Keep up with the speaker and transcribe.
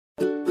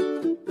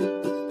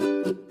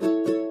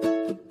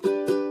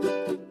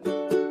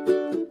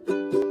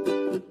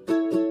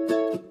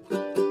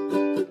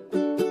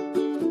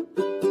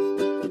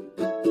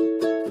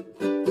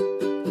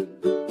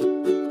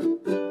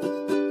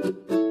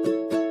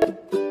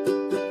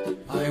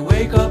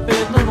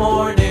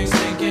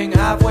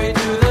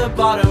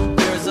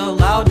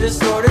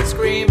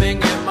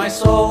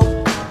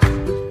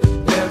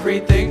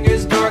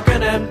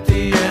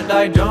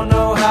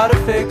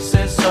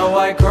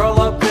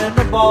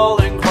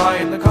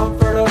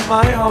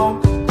my home.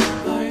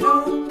 I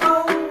don't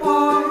know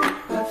why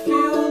I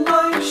feel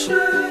like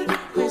shit.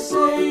 They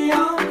say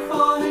I'm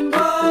fine,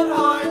 but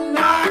I'm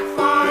not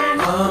fine.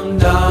 I'm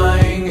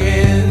dying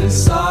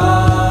inside,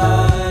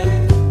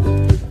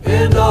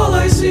 and all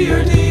I see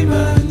are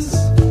demons.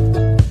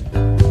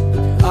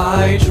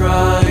 I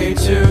try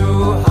to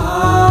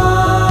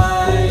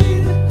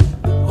hide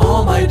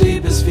all my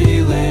deepest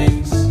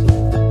feelings.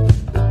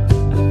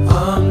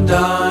 I'm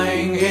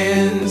dying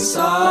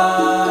inside,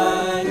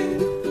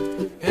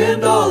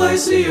 and all I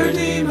see are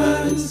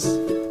demons.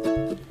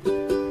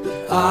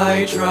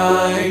 I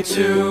try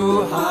to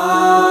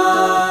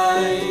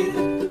hide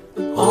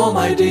all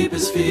my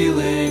deepest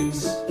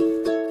feelings.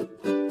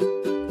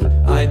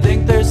 I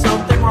think there's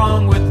something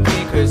wrong with me,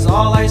 'cause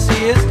all I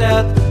see is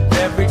death.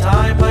 Every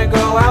time I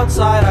go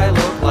outside I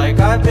look like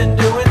I've been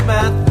doing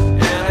meth.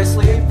 And I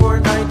sleep for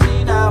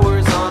 19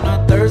 hours on a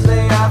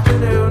Thursday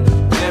afternoon.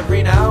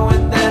 Every now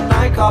and then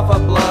I cough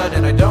up blood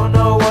and I don't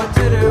know what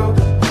to do.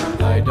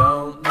 I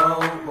don't know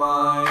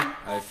why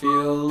I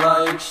feel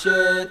like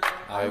shit.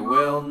 I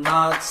will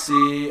not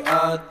see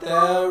a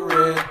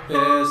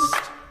therapist.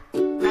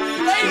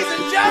 Ladies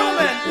and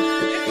gentlemen,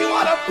 if you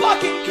want to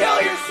fucking kill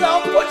yourself,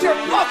 put your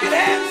fucking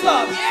hands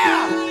up.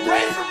 Yeah,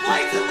 raise your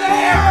plates in the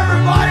air,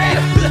 everybody.